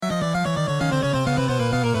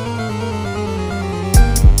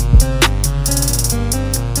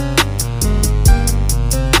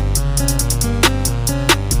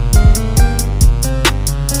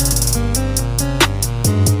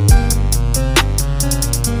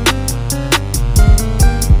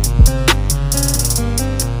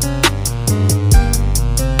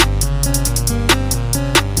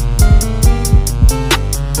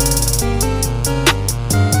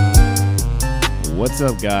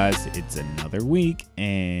up, guys? It's another week,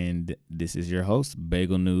 and this is your host,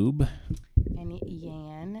 Bagel Noob. And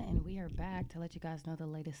Yan, and we are back to let you guys know the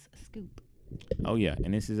latest scoop. Oh yeah,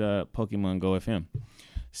 and this is Pokemon Go FM.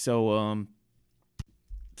 So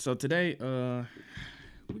today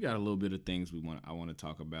we got a little bit of things I want to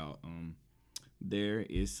talk about. There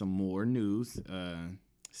is some more news,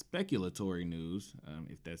 speculatory news,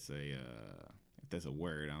 if that's a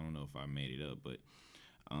word. I don't know if I made it up, but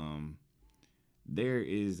there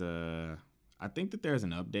is I think that there's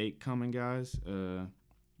an update coming, guys.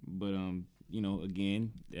 But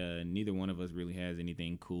again, neither one of us really has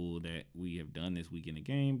anything cool that we have done this week in the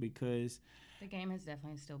game because the game has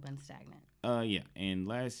definitely still been stagnant. Yeah,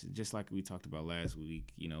 and just like we talked about last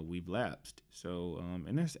week, we've lapsed. So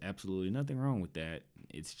and there's absolutely nothing wrong with that.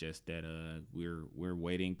 It's just that we're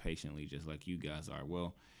waiting patiently, just like you guys are.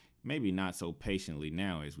 Well, maybe not so patiently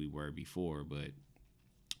now as we were before, but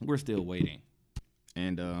we're still waiting.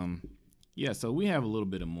 And so we have a little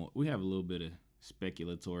bit of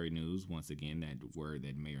speculatory news. Once again, that word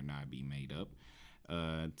that may or not be made up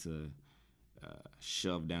to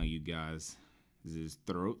shove down you guys'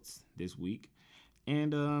 throats this week.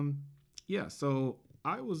 And so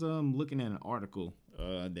I was looking at an article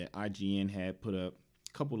that IGN had put up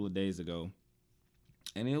a couple of days ago,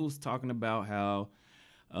 and it was talking about how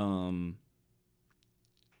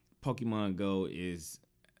Pokemon Go is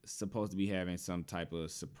supposed to be having some type of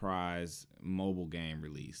surprise mobile game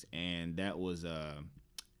release, and that was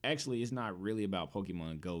actually, it's not really about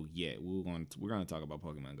Pokemon Go yet. We're going to talk about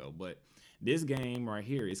Pokemon Go, but this game right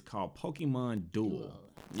here is called Pokemon Duel.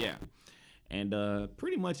 Yeah, and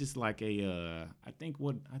pretty much it's like a I think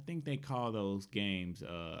they call those games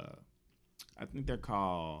I think they're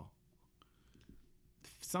called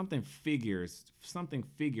something figure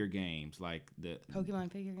games, like the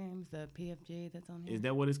Pokemon figure games, the PFG that's on here. Is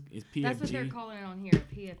that what it's PFG? That's what they're calling it on here,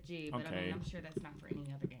 PFG. But okay. I mean, I'm sure that's not for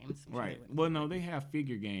any other games. Right. Well, no, they have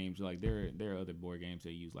figure games. Like there are other board games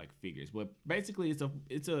that use like figures, but basically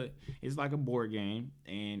it's like a board game,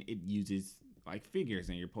 and it uses like figures,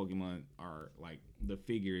 and your Pokemon are like the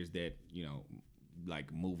figures that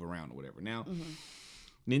like move around or whatever. Now,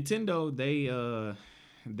 Nintendo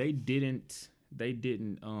they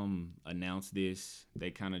didn't announce this. They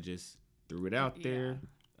kind of just threw it out there.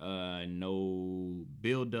 No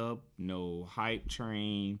build up, no hype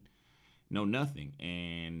train, no nothing.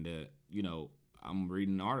 And I'm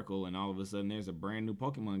reading an article, and all of a sudden there's a brand new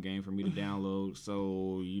Pokemon game for me to download.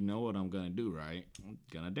 So you know what I'm gonna do, right? I'm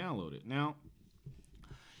gonna download it. Now,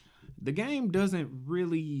 the game doesn't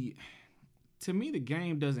really, to me,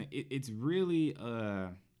 it's really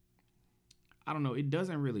I don't know. It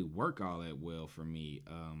doesn't really work all that well for me.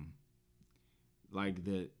 Like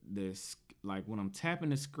like when I'm tapping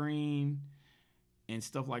the screen and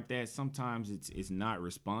stuff like that, sometimes it's not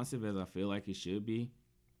responsive as I feel like it should be.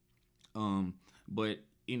 But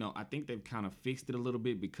I think they've kind of fixed it a little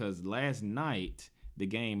bit, because last night the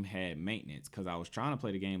game had maintenance, because I was trying to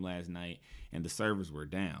play the game last night and the servers were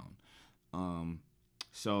down.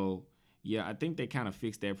 So. Yeah, I think they kind of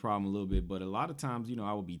fixed that problem a little bit, but a lot of times,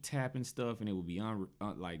 I would be tapping stuff and it would be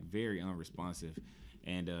like very unresponsive,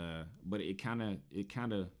 and but it kind of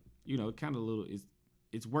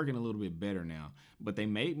it's working a little bit better now. But they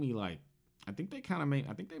made me I think they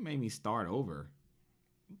made me start over.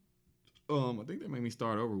 I think they made me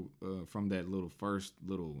start over from that first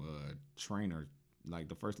little trainer, like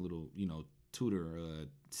the first little tutor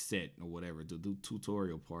set or whatever, the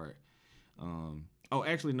tutorial part. Oh,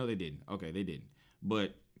 actually, no, they didn't. Okay, they didn't.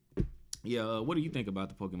 But, yeah, what do you think about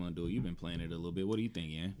the Pokemon Duel? You've been playing it a little bit. What do you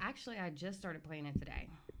think, Ian? Actually, I just started playing it today.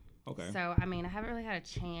 Okay. So, I mean, I haven't really had a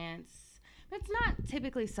chance. It's not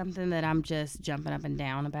typically something that I'm just jumping up and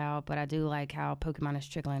down about, but I do like how Pokemon is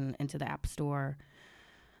trickling into the App Store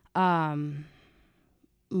more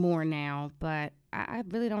now. But I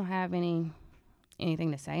really don't have anything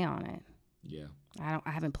to say on it. Yeah. I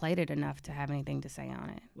haven't played it enough to have anything to say on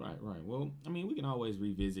it. Right. Well, I mean, we can always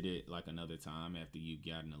revisit it like another time after you've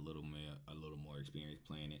gotten a little more experience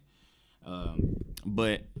playing it.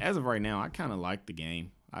 But as of right now, I kind of like the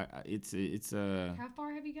game. It's How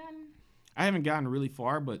far have you gotten? I haven't gotten really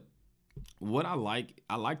far, but what I like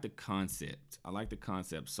the concept. I like the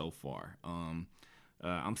concept so far. I'm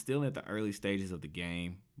still at the early stages of the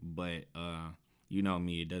game, but you know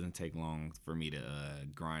me, it doesn't take long for me to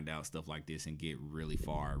grind out stuff like this and get really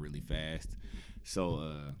far really fast.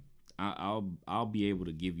 So I'll be able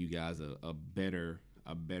to give you guys a better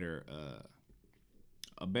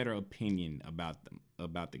opinion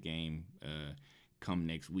about the game come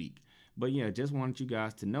next week. But yeah, just wanted you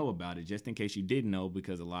guys to know about it, just in case you didn't know,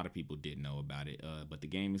 because a lot of people didn't know about it. But the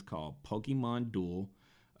game is called Pokemon Duel.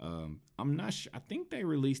 I'm not sure. I think they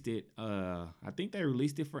released it. I think they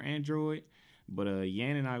released it for Android, but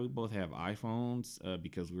Yan and I we both have iPhones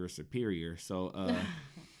because we're superior. So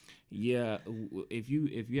yeah, if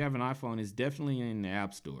you have an iPhone, it's definitely in the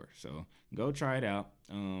App Store. So go try it out.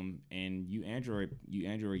 And you Android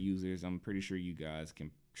users, I'm pretty sure you guys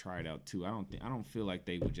can try it out too. I don't feel like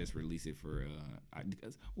they would just release it for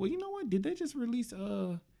well, you know what? Did they just release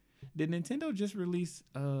did Nintendo just release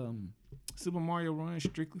Super Mario Run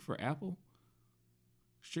strictly for Apple?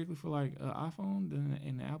 Strictly for like iPhone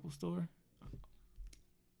in the Apple Store?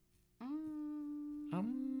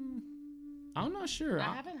 Um, I'm not sure.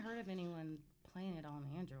 I haven't heard of anyone playing it on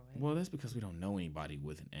Android. Well, that's because we don't know anybody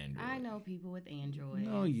with an Android. I know people with Android.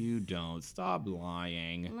 No, you don't. Stop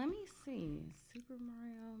lying. Let me see. Super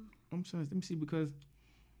Mario. I'm sorry. Let me see because,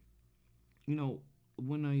 you know,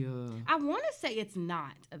 when I want to say it's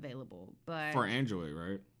not available, but for Android,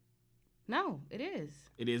 right? No, it is.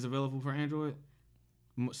 It is available for Android.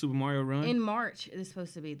 Super Mario Run in March. It's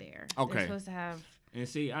supposed to be there. Okay. They're supposed to have. And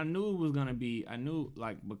see, I knew it was gonna be. I knew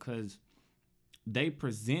because they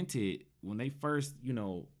presented when they first,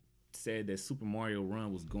 said that Super Mario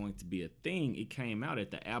Run was going to be a thing. It came out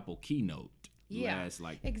at the Apple keynote. Yeah,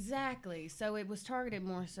 exactly. So it was targeted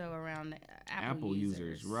more so around the Apple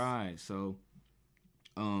users, right? So,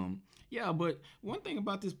 yeah. But one thing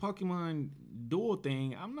about this Pokemon Duel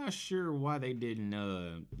thing, I'm not sure why they didn't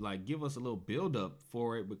give us a little build up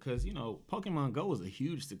for it because Pokemon Go was a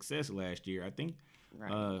huge success last year. I think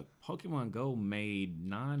Pokemon Go made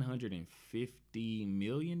 $950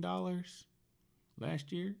 million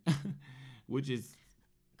last year, which is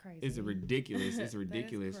crazy. It's ridiculous. It's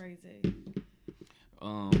ridiculous. That is crazy.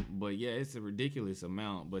 But yeah, it's a ridiculous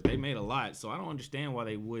amount. But they made a lot, so I don't understand why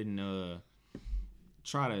they wouldn't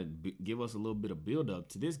try to give us a little bit of build up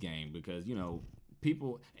to this game because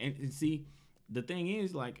people and see the thing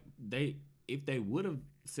is if they would have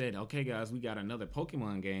said, okay guys, we got another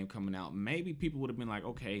Pokemon game coming out, maybe people would have been like,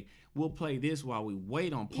 okay, we'll play this while we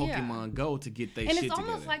wait on Pokemon Go to get their shit together. And it's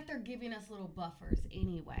almost like they're giving us little buffers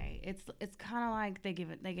anyway. It's kind of like they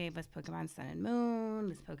gave us Pokemon Sun and Moon,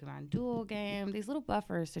 this Pokemon Duel game, these little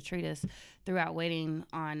buffers to treat us throughout waiting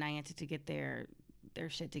on Niantic to get their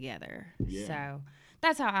shit together. Yeah. So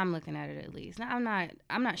that's how I'm looking at it, at least. Now,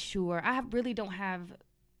 I'm not sure. I really don't have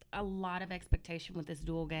a lot of expectation with this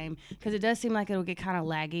Duel game because it does seem like it'll get kind of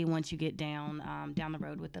laggy once you get down the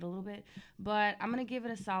road with it a little bit. But I'm gonna give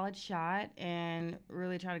it a solid shot and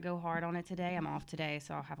really try to go hard on it today. I'm off today,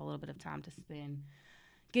 so I'll have a little bit of time to spend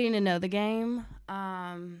getting to know the game.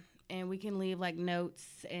 And we can leave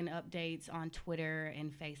notes and updates on Twitter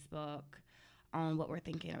and Facebook on what we're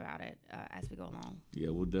thinking about it as we go along. Yeah,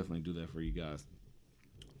 we'll definitely do that for you guys.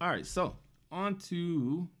 All right, so on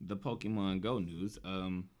to the Pokemon Go news.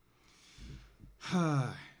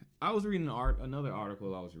 I was reading another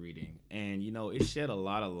article I was reading, and it shed a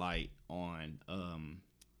lot of light on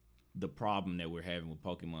the problem that we're having with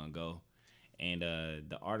Pokemon Go. And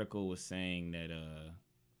the article was saying that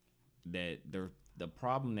the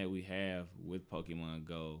problem that we have with Pokemon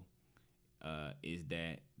Go is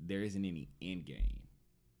that there isn't any end game.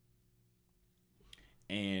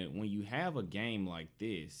 And when you have a game like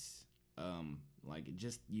this, when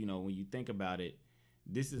you think about it,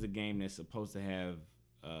 this is a game that's supposed to have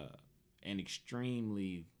an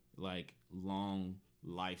extremely long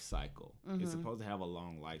life cycle. Mm-hmm. It's supposed to have a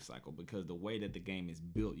long life cycle because the way that the game is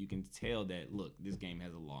built, you can tell that this game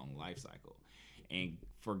has a long life cycle. And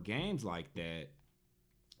for games like that,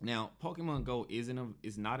 now Pokemon Go is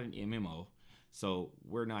not an MMO. So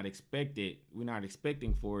we're not expecting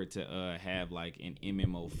for it to have an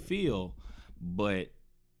MMO feel, but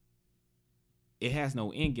it has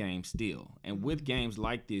no end game still. And with games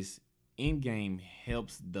like this, end game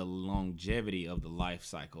helps the longevity of the life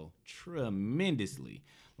cycle tremendously.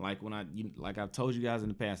 Like I've told you guys in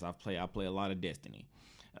the past, I play a lot of Destiny.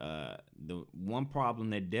 The one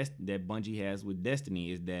problem that Bungie has with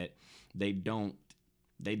Destiny is that they don't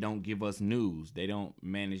give us news. They don't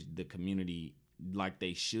manage the community like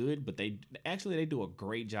they should, but they do a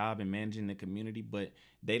great job in managing the community, but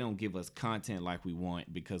they don't give us content like we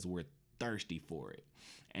want because we're thirsty for it.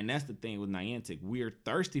 And that's the thing with Niantic. We're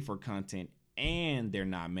thirsty for content and they're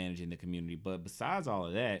not managing the community. But besides all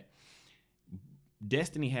of that,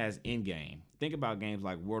 Destiny has in-game. Think about games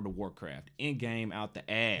like World of Warcraft. In-game out the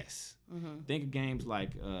ass. Mm-hmm. Think of games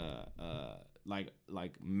like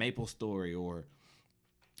MapleStory or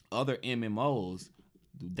other MMOs.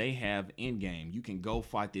 They have in-game. You can go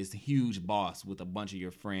fight this huge boss with a bunch of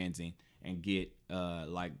your friends and get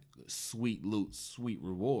sweet loot, sweet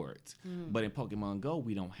rewards. Mm. But in Pokemon Go,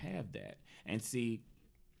 we don't have that. And see,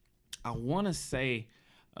 I want to say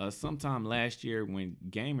sometime last year when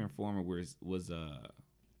Game Informer was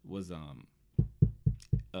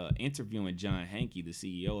interviewing John Hankey, the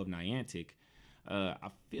CEO of Niantic. I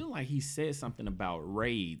feel like he said something about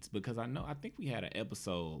raids because I think we had an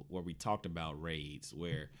episode where we talked about raids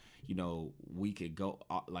where we could go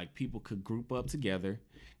like people could group up together,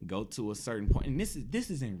 go to a certain point, and this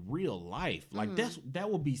is in real life. Like that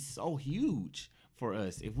would be so huge for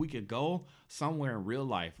us if we could go somewhere in real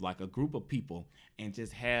life, like a group of people, and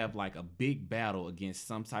just have like a big battle against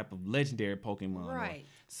some type of legendary Pokemon, right? Or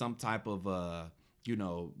some type of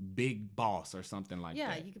big boss or something like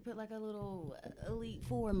that. Yeah, you could put like a little Elite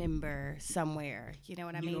Four member somewhere. You know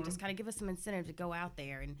what I mean? Just kind of give us some incentive to go out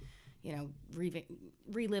there and,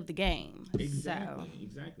 relive the game.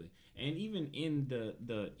 Exactly. And even in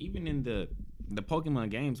the Pokemon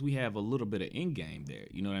games, we have a little bit of Endgame there.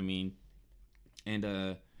 You know what I mean?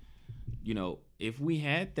 And if we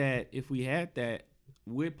had that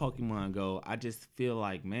with Pokemon Go, I just feel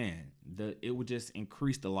like, man, it would just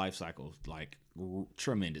increase the life cycles like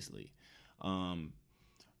tremendously.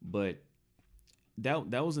 But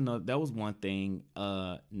that was one thing.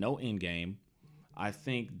 No end game. I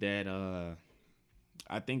think that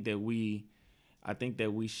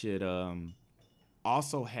we should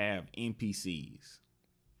also have NPCs.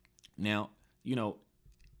 Now,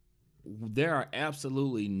 there are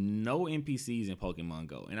absolutely no NPCs in Pokemon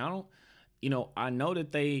Go, and I know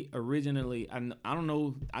that they originally, I don't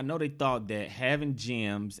know, I know they thought that having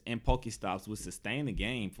gyms and Pokestops would sustain the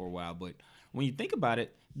game for a while, but when you think about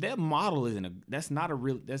it, that model that's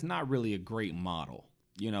not really a great model.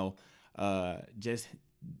 Just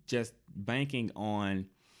banking on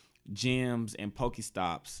gyms and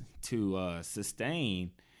Pokestops to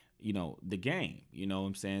sustain, the game. You know what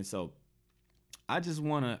I'm saying? So I just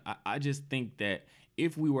think that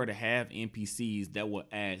if we were to have NPCs, that would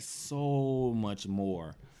add so much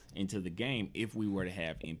more into the game if we were to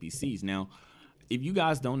have NPCs. Now, if you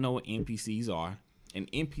guys don't know what NPCs are, an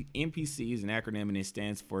NPC is an acronym and it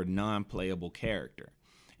stands for non-playable character.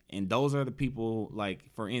 And those are the people, like,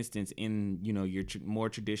 for instance, in, your more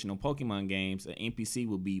traditional Pokemon games, an NPC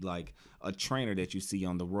would be like a trainer that you see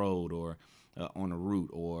on the road or on a route,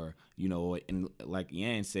 or, like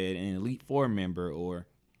Yan said, an Elite Four member, or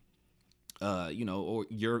or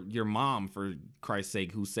your mom, for Christ's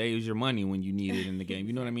sake, who saves your money when you need it in the game.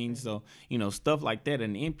 You know what I mean? So, stuff like that.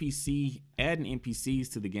 An NPC, adding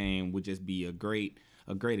NPCs to the game would just be a great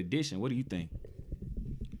addition. What do you think?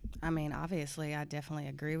 I mean, obviously, I definitely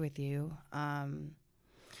agree with you.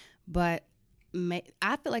 But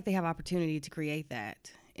I feel like they have opportunity to create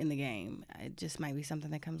that in the game. It just might be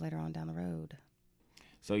something that comes later on down the road.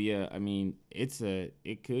 So, yeah, I mean,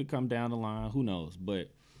 it could come down the line. Who knows?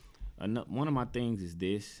 But one of my things is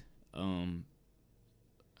this.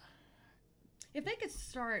 If they could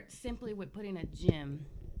start simply with putting a gym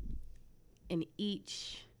in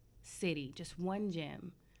each city, just one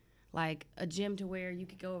gym, like a gym to where you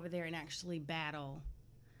could go over there and actually battle,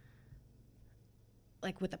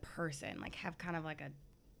 like with a person, like have kind of like a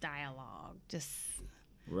dialogue, just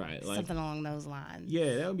right, something along those lines.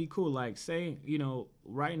 Yeah, that would be cool. Like, say,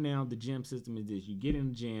 right now the gym system is this: you get in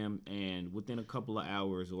the gym, and within a couple of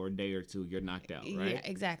hours or a day or two, you're knocked out. Right? Yeah,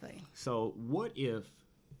 exactly. So what if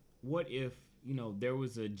there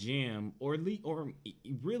was a gym, or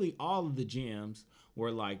really all of the gyms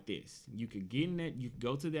were like this? You could get in that, you could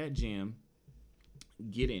go to that gym,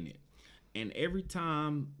 get in it, and every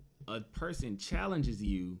time a person challenges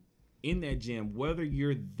you in that gym, whether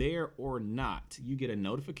you're there or not, you get a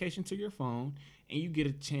notification to your phone, and you get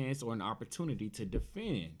a chance or an opportunity to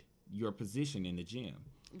defend your position in the gym.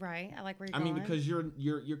 Right, I like where you're going. I mean, because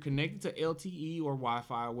you're connected to LTE or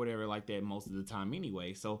Wi-Fi or whatever like that most of the time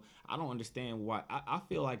anyway. So I don't understand why. I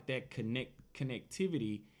feel like that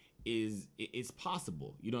connectivity is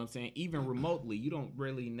possible. You know what I'm saying? Even remotely, you don't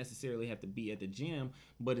really necessarily have to be at the gym,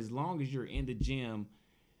 but as long as you're in the gym,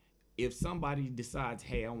 if somebody decides,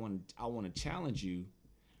 hey, I want to challenge you,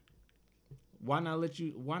 why not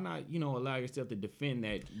allow yourself to defend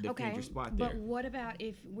your spot there? But what about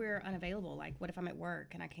if we're unavailable? Like, what if I'm at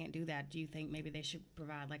work and I can't do that? Do you think maybe they should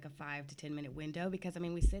provide like a 5 to 10 minute window? Because I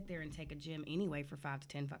mean, we sit there and take a gym anyway for 5 to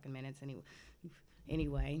 10 fucking minutes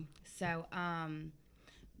anyway. So,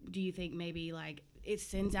 do you think maybe like it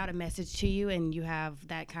sends out a message to you and you have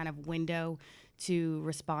that kind of window to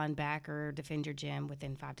respond back or defend your gym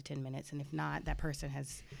within 5 to 10 minutes? And if not, that person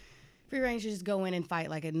has free range to just go in and fight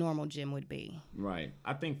like a normal gym would be. Right.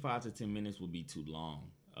 I think 5 to 10 minutes would be too long.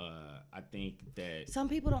 I think that some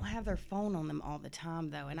people don't have their phone on them all the time,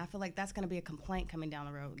 though, and I feel like that's going to be a complaint coming down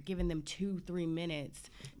the road, giving them 2-3 minutes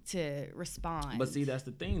to respond. But see, that's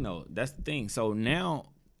the thing, though. That's the thing. So now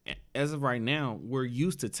as of right now, we're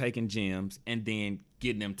used to taking gems and then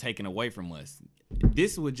getting them taken away from us.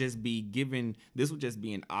 This would just be given. This would just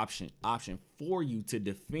be an option for you to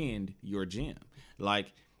defend your gem.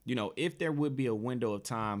 Like, if there would be a window of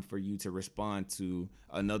time for you to respond to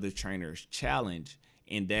another trainer's challenge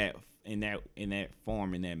in that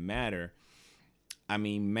form, in that matter, I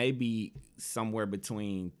mean, maybe somewhere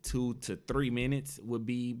between 2 to 3 minutes would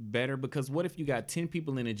be better, because what if you got 10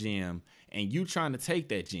 people in a gym and you trying to take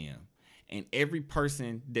that gym, and every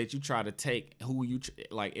person that you try to take,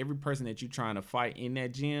 every person that you trying to fight in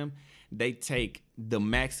that gym, they take the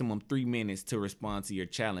maximum 3 minutes to respond to your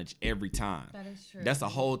challenge every time. That is true. That's a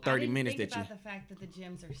whole 30 minutes that you. I didn't think about the fact that the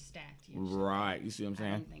gyms are stacked. Usually. Right. You see what I'm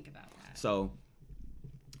saying? I didn't think about that.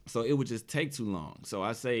 So it would just take too long. So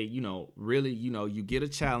I say, really, you get a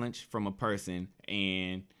challenge from a person,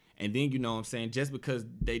 and then, what I'm saying, just because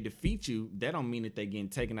they defeat you, that don't mean that they getting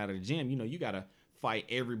taken out of the gym. You got to fight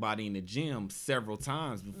everybody in the gym several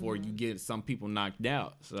times before you get some people knocked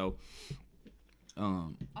out. So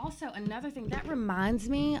also another thing that reminds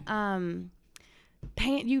me,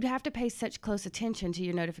 you'd have to pay such close attention to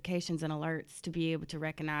your notifications and alerts to be able to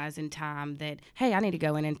recognize in time that, hey, I need to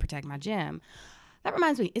go in and protect my gym. That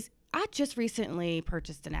reminds me, I just recently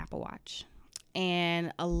purchased an Apple Watch.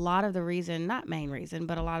 And a lot of the reason, not main reason,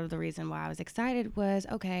 but a lot of the reason why I was excited was,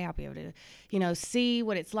 okay, I'll be able to, see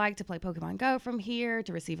what it's like to play Pokemon Go from here,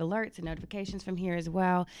 to receive alerts and notifications from here as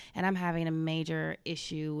well. And I'm having a major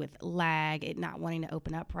issue with lag, it not wanting to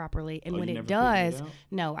open up properly. And when it does,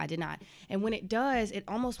 no, I did not. And when it does, it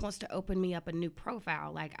almost wants to open me up a new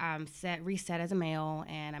profile. Like I'm reset as a male,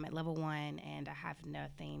 and I'm at level 1, and I have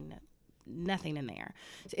nothing in there.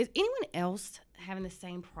 So is anyone else having the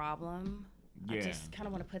same problem? Yeah. I just kind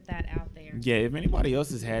of want to put that out there. Yeah, if anybody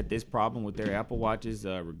else has had this problem with their Apple Watches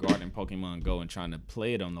regarding Pokemon Go and trying to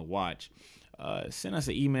play it on the watch, send us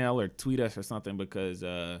an email or tweet us or something, because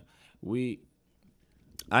I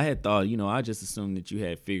had thought, I just assumed that you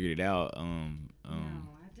had figured it out. No, I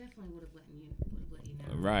definitely would have let you know.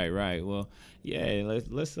 Right. Well, yeah,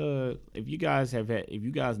 let's if you guys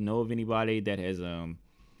know of anybody that has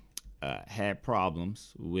had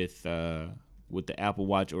problems with the Apple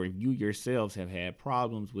Watch, or if you yourselves have had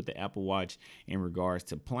problems with the Apple Watch in regards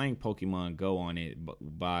to playing Pokemon Go on it,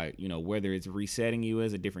 by whether it's resetting you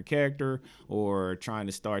as a different character or trying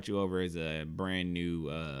to start you over as a brand new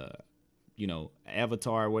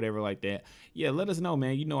avatar or whatever like that, let us know,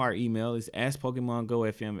 man. Our email is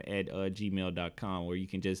askpokemongofm@gmail.com, or you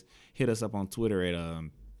can just hit us up on Twitter at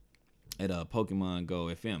Pokemon Go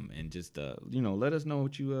FM, and just let us know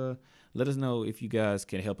let us know if you guys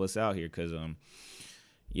can help us out here, because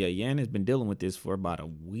Yan has been dealing with this for about a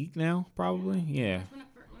week now, probably. Yeah. When I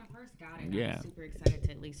first got it, I was super excited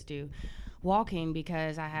to at least do walking,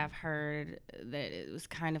 because I have heard that it was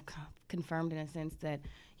kind of confirmed in a sense that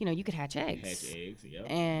you could hatch eggs. Yep.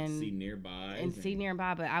 And see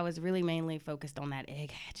nearby. But I was really mainly focused on that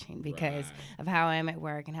egg hatching because of how I am at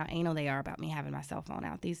work and how anal they are about me having my cell phone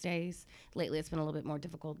out these days. Lately, it's been a little bit more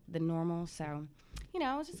difficult than normal. So,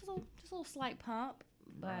 it's just a little slight pump.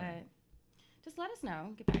 But just let us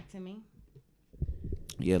know. Get back to me.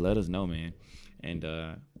 Yeah, let us know, man. And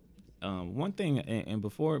one thing, and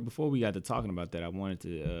before we got to talking about that, I wanted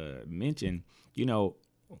to mention,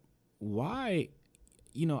 why.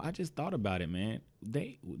 I just thought about it, man.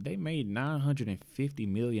 They made $950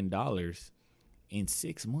 million in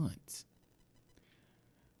 6 months.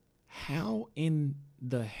 How in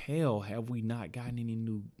the hell have we not gotten any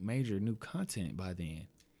major new content by then?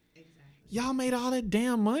 Exactly. Y'all made all that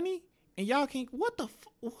damn money, and y'all can't. What?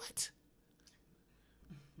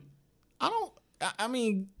 I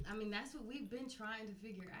mean, that's what we've been trying to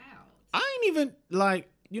figure out. I ain't even I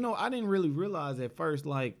didn't really realize at first,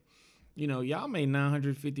 y'all made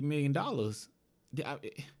 $950 million.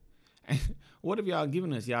 What have y'all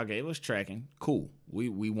given us? Y'all gave us tracking. Cool.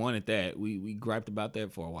 We wanted that. We griped about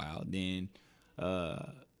that for a while. Then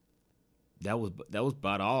that was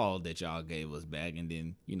about all that y'all gave us back. And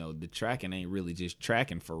then, the tracking ain't really just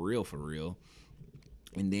tracking for real.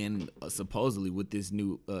 And then supposedly with this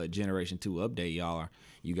new Generation 2 update,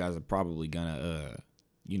 you guys are probably gonna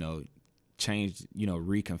change,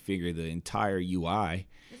 reconfigure the entire UI.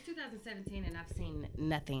 It's 2017, and I've seen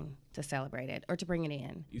nothing to celebrate it or to bring it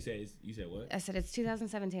in. You said what? I said it's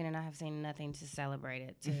 2017, and I have seen nothing to celebrate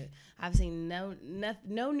it. I've seen no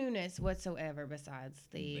newness whatsoever besides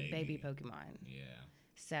the baby Pokemon. Yeah.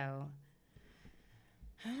 So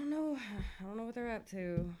I don't know what they're up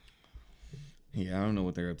to. Yeah, I don't know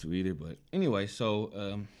what they're up to either. But anyway,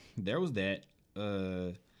 so there was that.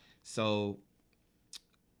 So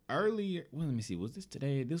earlier. Well, let me see. Was this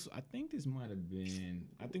today? This I think this might have been.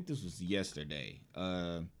 I think this was yesterday.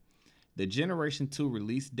 The Generation 2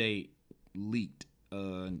 release date leaked.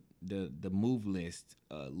 The move list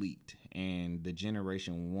leaked, and the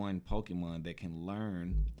Generation 1 Pokemon that can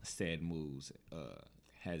learn said moves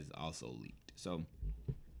has also leaked. So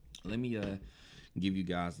let me give you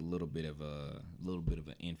guys a little bit of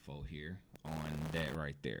an info here on that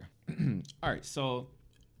right there. All right, so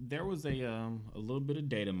there was a little bit of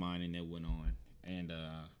data mining that went on, and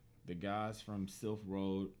the guys from Silk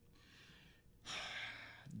Road,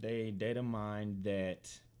 they data mined that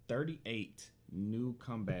 38 new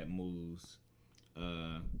combat moves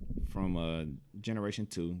from Generation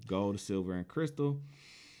 2, Gold, Silver, and Crystal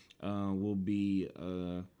will be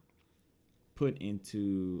put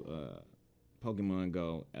into Pokemon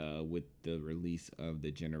Go with the release of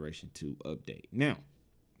the Generation 2 update. Now,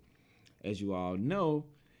 as you all know,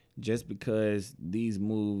 just because these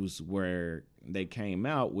moves where they came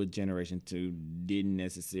out with Generation 2 didn't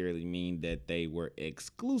necessarily mean that they were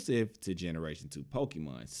exclusive to Generation 2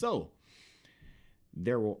 Pokemon. So,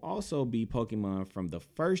 there will also be Pokemon from the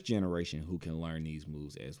first generation who can learn these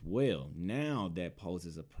moves as well. Now, that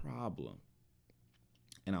poses a problem.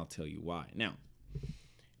 And I'll tell you why. Now,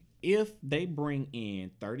 if they bring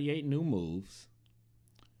in 38 new moves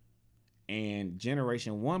and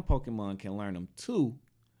Generation 1 Pokemon can learn them too,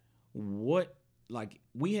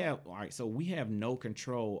 we have no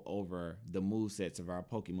control over the move sets of our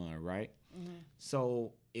Pokemon, right? Mm-hmm.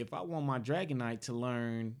 So if I want my Dragonite to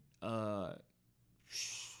learn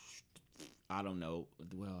I don't know.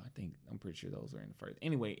 Well, I'm pretty sure those are in the first.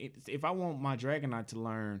 Anyway, if I want my Dragonite to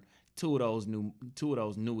learn two of those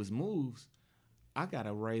newest moves, I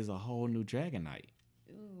gotta raise a whole new Dragonite.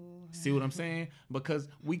 Ooh. See what I'm saying? Because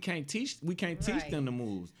we can't teach them the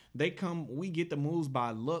moves. We get the moves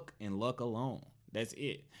by luck and luck alone. That's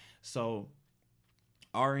it. So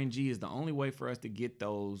RNG is the only way for us to get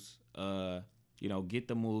those get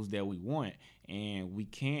the moves that we want, and we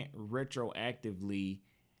can't retroactively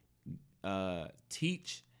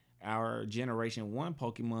teach our Generation 1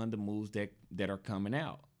 Pokemon the moves that are coming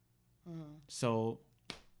out. Mm-hmm. So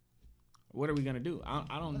what are we gonna do? I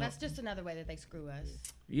don't know. That's just another way that they screw us.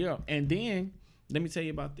 Yeah, and then let me tell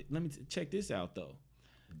you about. Check this out though.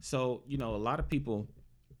 So a lot of people,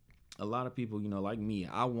 like me,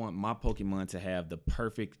 I want my Pokemon to have the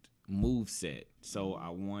perfect move set. So I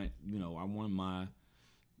want my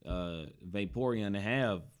Vaporeon to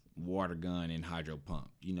have water gun and hydro pump.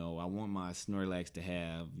 I want my Snorlax to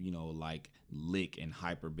have like lick and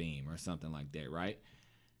hyper beam or something like that, right?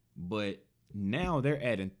 But now they're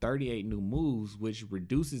adding 38 new moves, which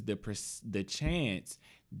reduces the chance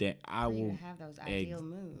that I will have those ideal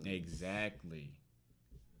moves. Exactly.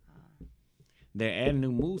 They're adding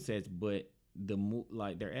new move sets, but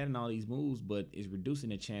they're adding all these moves, but it's reducing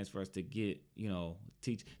the chance for us to get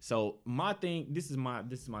teach. So my thing, this is my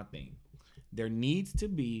thing. There needs to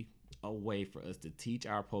be a way for us to teach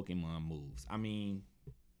our Pokemon moves. I mean,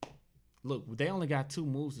 look, they only got 2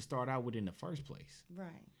 moves to start out with in the first place. Right.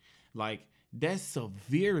 Like, that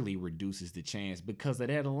severely reduces the chance because of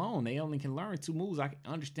that alone. They only can learn 2 moves. I can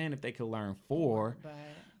understand if they could learn 4, but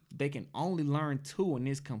they can only learn 2, and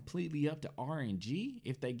it's completely up to RNG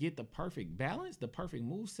if they get the perfect balance, the perfect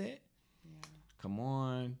move set. Yeah. Come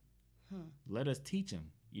on. Let us teach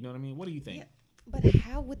them. You know what I mean? What do you think? Yeah. But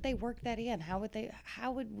how would they work that in? How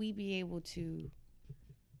would we be able to,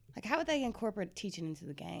 how would they incorporate teaching into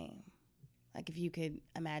the game? Like, if you could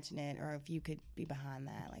imagine it, or if you could be behind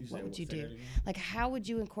that, what would you do? How would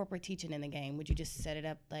you incorporate teaching in the game? Would you just set it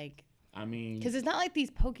up because it's not like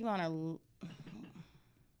these Pokemon are.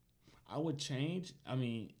 I would change. I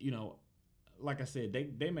mean, like I said,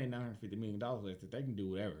 they made $950 million list that they can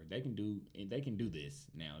do whatever. They can do this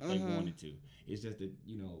now if they wanted to. It's just that,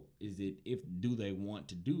 do they want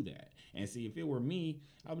to do that? And see, if it were me,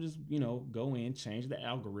 I would just, go in, change the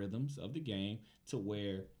algorithms of the game to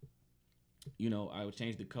where, I would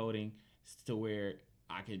change the coding to where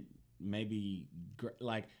I could maybe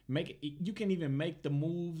make it. You can even make the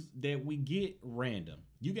moves that we get random.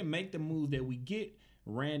 You can make the moves that we get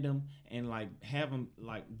random and have them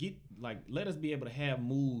let us be able to have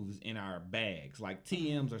moves in our bags, like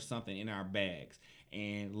TMs or something in our bags,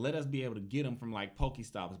 and let us be able to get them from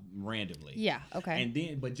Pokestops randomly. Yeah, okay. And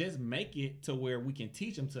then, but just make it to where we can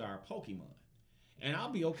teach them to our Pokemon, and I'll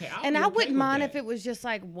be okay. I wouldn't mind if it was just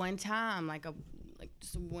one time,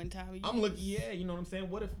 just one time. I'm looking, yeah, you know what I'm saying.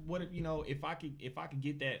 What if if I could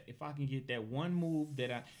get that one move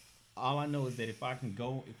that all I know is that if I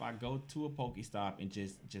go to a Pokestop and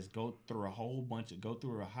just go through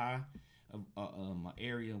a high an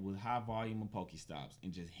area with high volume of Pokestops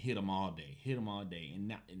and just hit them all day, and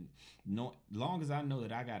not and no long as I know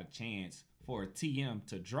that I got a chance for a TM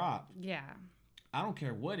to drop, Yeah. I don't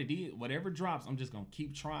care what it is, whatever drops, I'm just gonna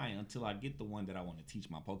keep trying until I get the one that I want to teach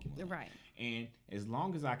my Pokemon. Right. And as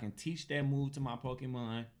long as I can teach that move to my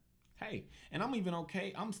Pokemon, hey, and I'm even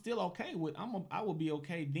okay. I'm still okay with. I will be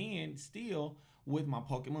okay then still with my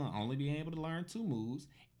Pokemon only being able to learn two moves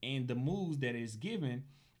and the moves that is given,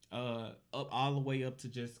 up all the way up to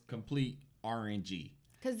just complete RNG.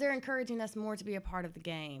 Because they're encouraging us more to be a part of the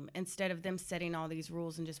game instead of them setting all these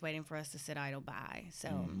rules and just waiting for us to sit idle by.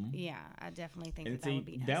 So, yeah, I definitely think that would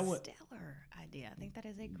be a stellar idea. I think that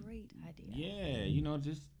is a great idea. Yeah,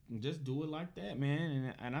 just do it like that,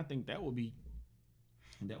 man. And I think that would be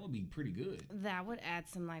pretty good. That would add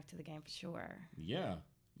some life to the game for sure. Yeah.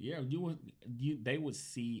 They would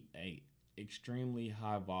see a extremely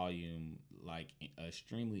high volume,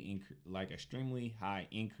 extremely high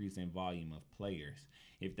increase in volume of players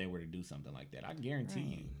if they were to do something like that. I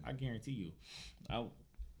guarantee you.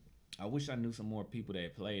 I wish I knew some more people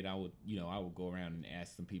that played. I would go around and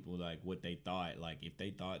ask some people like what they thought, like if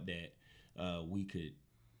they thought that we could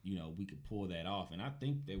pull that off. And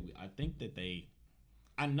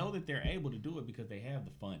I know that they're able to do it because they have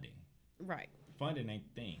the funding. Right. Funding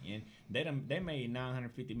ain't the thing, and they made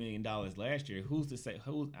 $950 million last year. Who's to say?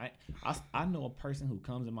 I know a person who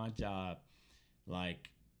comes in my job like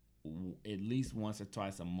at least once or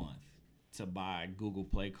twice a month to buy Google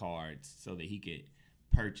Play cards so that he could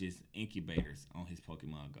purchase incubators on his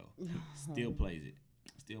Pokemon Go. Still plays it.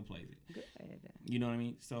 Good. You know what I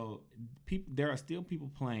mean? So there are still people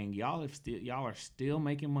playing. Y'all are still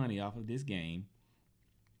making money off of this game.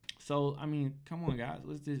 So I mean, come on, guys,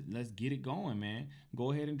 let's get it going, man.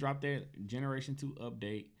 Go ahead and drop that Generation 2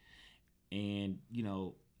 update, and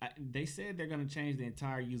they said they're gonna change the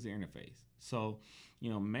entire user interface. So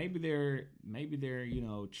maybe they're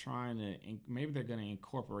trying to, maybe they're gonna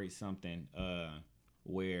incorporate something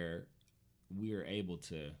where we are able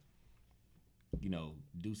to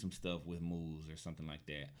do some stuff with moves or something like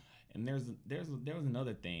that. And there was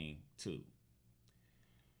another thing too.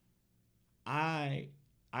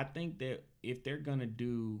 I think that if they're gonna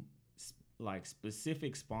do like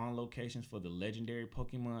specific spawn locations for the legendary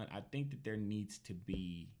Pokemon, I think that there needs to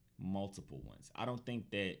be multiple ones. I don't think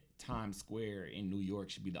that Times Square in New York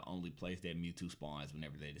should be the only place that Mewtwo spawns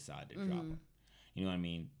whenever they decide to drop them. You know what I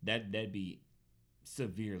mean? That'd be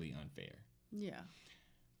severely unfair. Yeah.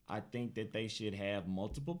 I think that they should have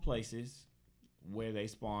multiple places where they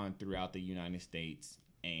spawn throughout the United States,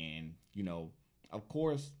 and of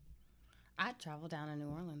course, I'd travel down to New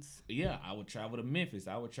Orleans. Yeah, I would travel to Memphis.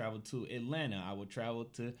 I would travel to Atlanta. I would travel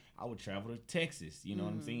to Texas. You know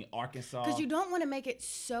what I'm saying? Arkansas. Because you don't want to make it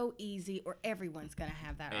so easy, or everyone's gonna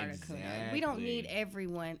have that Articuno. We don't need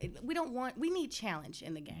everyone. We need challenge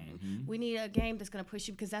in the game. We need a game that's gonna push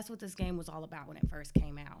you, because that's what this game was all about when it first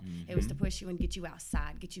came out. It was to push you and get you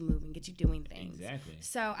outside, get you moving, get you doing things. Exactly.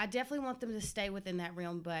 So I definitely want them to stay within that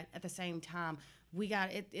realm, but at the same time,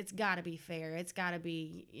 it's got to be fair. It's got to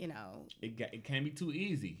be, It can't be too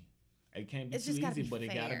easy. It can't be too easy, but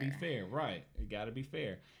it got to be fair. Right. It got to be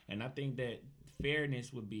fair. And I think that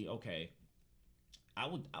fairness would be, okay, I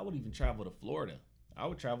would even travel to Florida. I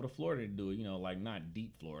would travel to Florida to do it, like not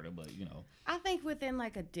deep Florida, but, I think within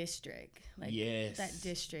like a district. Like yes. That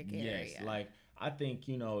district area. Yes. Like, I think,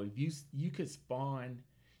 if you could spawn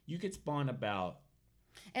about.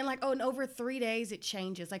 And and over 3 days it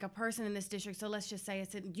changes. Like a person in this district, so let's just say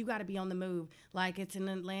you got to be on the move. Like it's in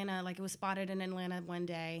Atlanta, like it was spotted in Atlanta one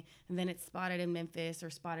day, and then it's spotted in Memphis or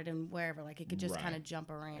spotted in wherever. Like it could just kind of jump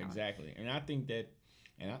around. Exactly. And I think that,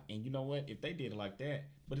 and you know what? If they did it like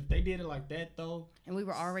that, though. And we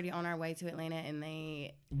were already on our way to Atlanta, and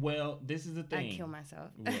Well, this is the thing. I'd kill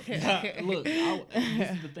myself. Look,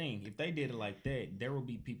 this is the thing. If they did it like that, there would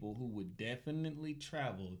be people who would definitely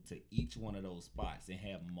travel to each one of those spots and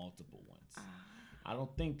have multiple ones. I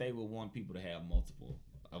don't think they would want people to have multiple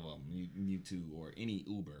of them, Mewtwo or any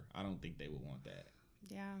Uber. I don't think they would want that.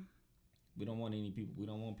 Yeah. We don't want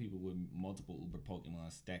people with multiple Uber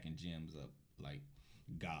Pokemon stacking gems up like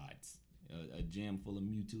gods. A gym full of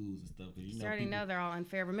Mewtwoos and stuff. You already know they're all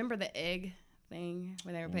unfair. Remember the egg thing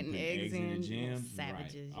where they were putting eggs in the gym?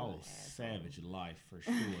 Savages. Right. Oh, savage life for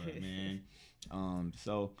sure, man.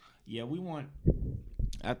 So yeah,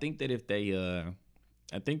 I think that if they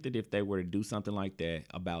were to do something like that,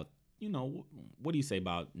 about what do you say,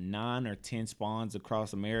 about 9 or 10 spawns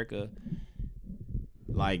across America,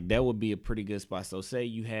 like that would be a pretty good spot. So say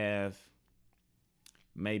you have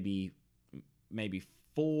maybe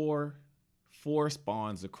four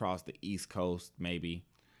spawns across the East Coast, maybe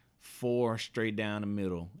 4 straight down the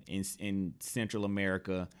middle in Central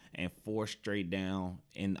America, and 4 straight down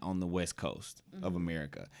on the West Coast of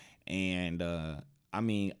America. And I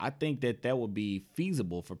mean, I think that would be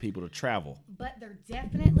feasible for people to travel. But they're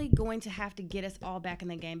definitely going to have to get us all back in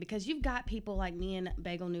the game, because you've got people like me and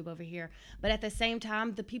Bagel Noob over here. But at the same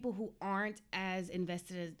time, the people who aren't as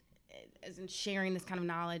invested as in sharing this kind of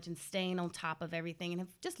knowledge and staying on top of everything and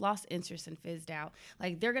have just lost interest and fizzed out.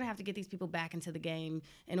 Like, they're going to have to get these people back into the game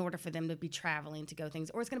in order for them to be traveling to go things,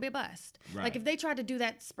 or it's going to be a bust. Right. Like, if they tried to do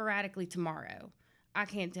that sporadically tomorrow, I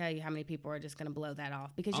can't tell you how many people are just going to blow that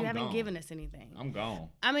off because you haven't given us anything. I'm gone.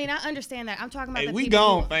 I mean, I understand that. I'm talking about the we people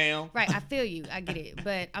gone, fam. Right, I feel you. I get it.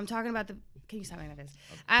 But I'm talking about the... Can you stop me like this?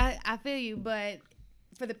 I feel you, but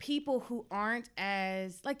for the people who aren't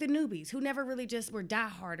as... Like the newbies, who never really just were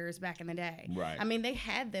dieharders back in the day. Right. I mean, they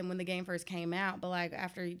had them when the game first came out, but like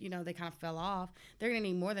after, they kind of fell off, they're going to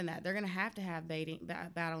need more than that. They're going to have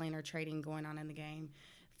battling or trading going on in the game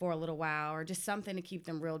for a little while, or just something to keep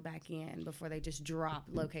them reeled back in before they just drop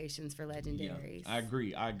locations for legendaries. Yeah,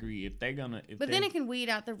 I agree. If they're gonna, then it can weed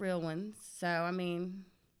out the real ones. So I mean,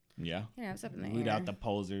 yeah, something there. Weed out the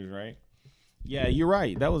posers, right? Yeah, you're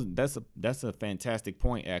right. That's a fantastic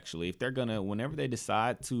point, actually. If they're gonna, whenever they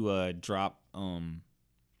decide to drop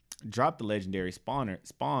the legendary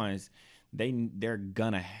spawns, they're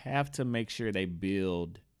gonna have to make sure they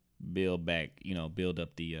build back, build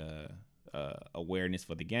up the awareness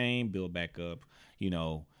for the game, build back up,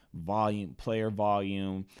 player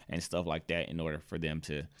volume and stuff like that in order for them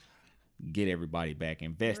to get everybody back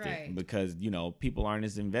invested. Right. Because, people aren't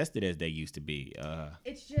as invested as they used to be.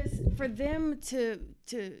 It's just for them to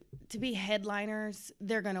be headliners,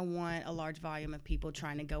 they're going to want a large volume of people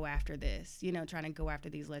trying to go after this, trying to go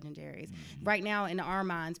after these legendaries. Mm-hmm. Right now, in our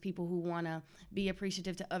minds, people who want to be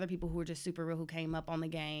appreciative to other people who are just super real, who came up on the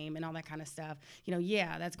game and all that kind of stuff,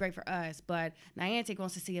 yeah, that's great for us. But Niantic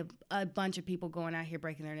wants to see a bunch of people going out here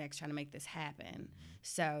breaking their necks trying to make this happen. Mm-hmm.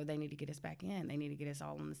 So they need to get us back in. They need to get us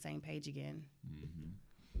all on the same page again. Mm-hmm.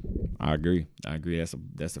 I agree.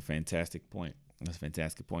 That's a fantastic point. That's a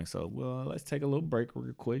fantastic point. So, let's take a little break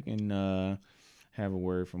real quick and have a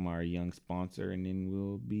word from our young sponsor, and then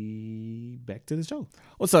we'll be back to the show.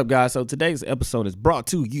 What's up, guys? So today's episode is brought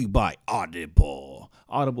to you by Audible.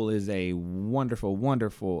 Audible is a wonderful,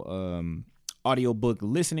 wonderful audiobook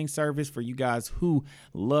listening service for you guys who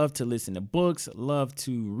love to listen to books, love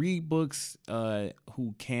to read books,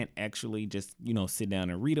 who can't actually just, sit down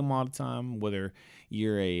and read them all the time, whether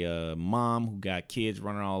you're a mom who got kids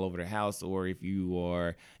running all over the house, or if you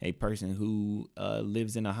are a person who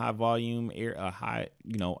lives in a high volume I've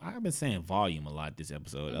been saying volume a lot this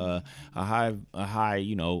episode, a high,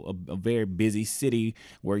 a very busy city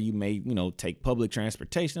where you may, take public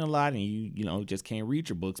transportation a lot, and you just can't read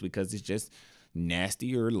your books because it's just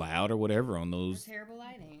nasty or loud or whatever on those. Or terrible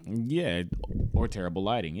lighting. Yeah, or terrible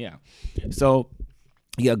lighting, yeah. So,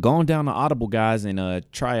 yeah, go on down to Audible, guys, and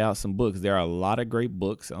try out some books. There are a lot of great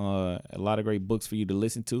books, for you to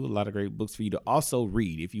listen to, a lot of great books for you to also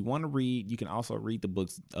read. If you want to read, you can also read the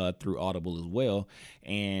books through Audible as well.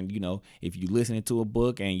 And, if you're listening to a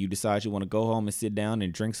book and you decide you want to go home and sit down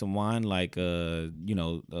and drink some wine like,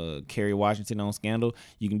 Kerry Washington on Scandal,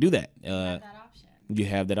 you can do that. You have that option. You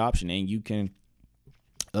have that option, and you can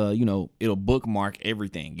it'll bookmark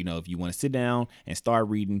everything. If you want to sit down and start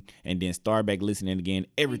reading and then start back listening again,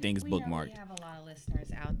 everything is bookmarked. We have a lot of listeners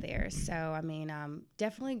out there. So, I mean,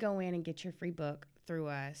 definitely go in and get your free book through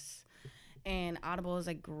us. And Audible is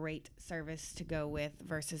a great service to go with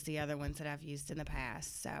versus the other ones that I've used in the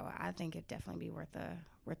past. So I think it'd definitely be worth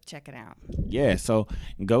checking out. Yeah, so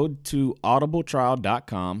go to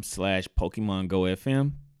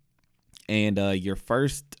audibletrial.com/PokemonGoFM. And your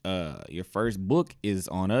first book is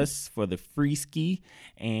on us for the free ski,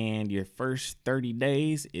 and your first 30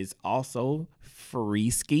 days is also free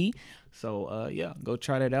ski. So go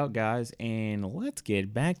try that out, guys, and let's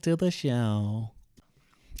get back to the show.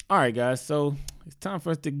 All right, guys, so it's time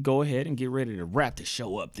for us to go ahead and get ready to wrap the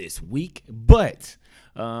show up this week. But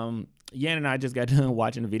Yan and I just got done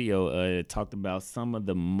watching a video. It talked about some of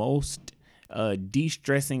the most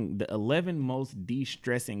de-stressing, the 11 most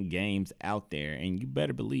de-stressing games out there, and you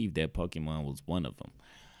better believe that Pokemon was one of them.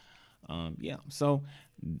 So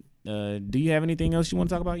do you have anything else you want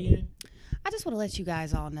to talk about, Yan? I just want to let you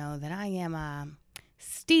guys all know that I am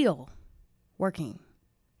still working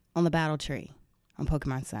on the battle tree on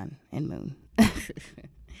Pokemon Sun and Moon.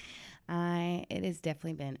 It has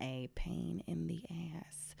definitely been a pain in the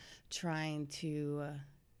ass trying to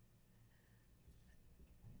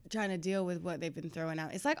trying to deal with what they've been throwing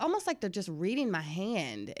out. It's like almost like they're just reading my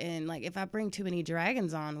hand, and like if I bring too many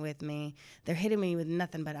dragons on with me, they're hitting me with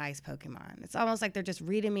nothing but ice Pokemon. It's almost like they're just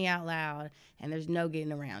reading me out loud, and there's no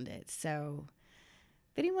getting around it. So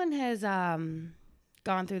if anyone has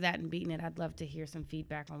gone through that and beaten it, I'd love to hear some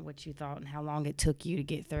feedback on what you thought and how long it took you to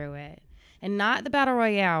get through it. And not the Battle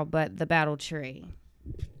Royale, but the Battle Tree.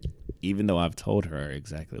 Even though I've told her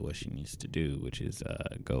exactly what she needs to do, which is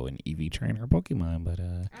go and EV train her Pokemon, but I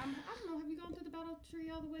don't know. Have you gone through the Battle Tree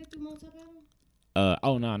all the way through multi-battle?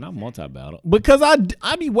 Oh no, not multi-battle, because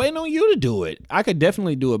I be waiting on you to do it. I could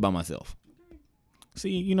definitely do it by myself. See,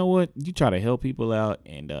 you know what? You try to help people out,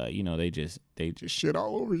 and you know they just shit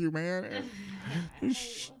all over you, man.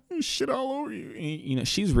 Shit all over you. And, you know,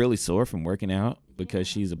 she's really sore from working out because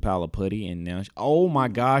she's a pile of putty, and now oh my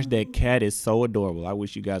gosh, that cat is so adorable. I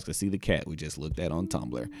wish you guys could see the cat we just looked at on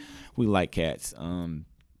Tumblr. We like cats.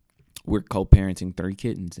 We're co-parenting 3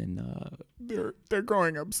 kittens, and they're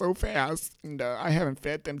growing up so fast, and I haven't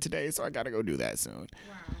fed them today, so I gotta go do that soon.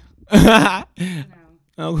 Wow.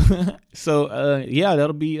 No. So yeah,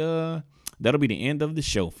 that'll be the end of the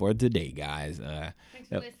show for today, guys. Thanks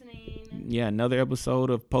for listening. Yeah, another episode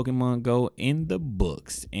of Pokemon Go in the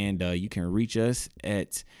books, and you can reach us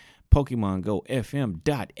at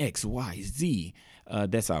PokemonGoFM.xyz.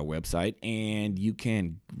 That's our website, and you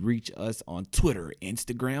can reach us on Twitter,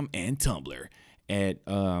 Instagram, and Tumblr at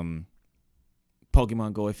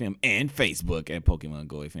Pokemon Go FM, and Facebook at Pokemon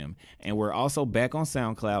Go FM. And we're also back on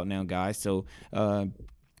SoundCloud now, guys. So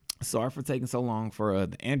sorry for taking so long for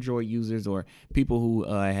the Android users or people who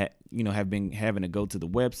have been having to go to the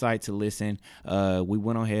website to listen. We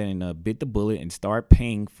went ahead and bit the bullet and start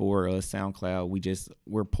paying for SoundCloud.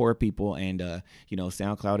 We're poor people, and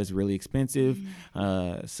SoundCloud is really expensive.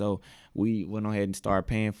 So we went ahead and started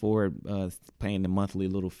paying for it, paying the monthly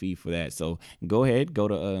little fee for that. So go ahead, go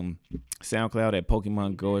to SoundCloud at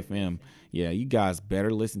Pokemon Go FM. Yeah, you guys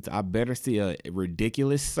better listen to. I better see a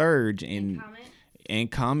ridiculous surge in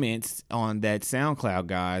comments on that SoundCloud,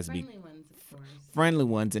 guys. Friendly ones, of course. Friendly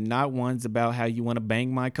ones, and not ones about how you want to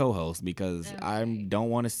bang my co-host, because I don't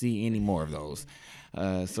want to see any more of those.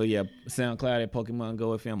 So yeah, SoundCloud at Pokemon Go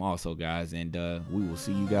FM also, guys, and we will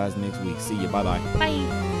see you guys next week. See you. Bye-bye.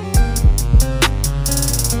 Bye.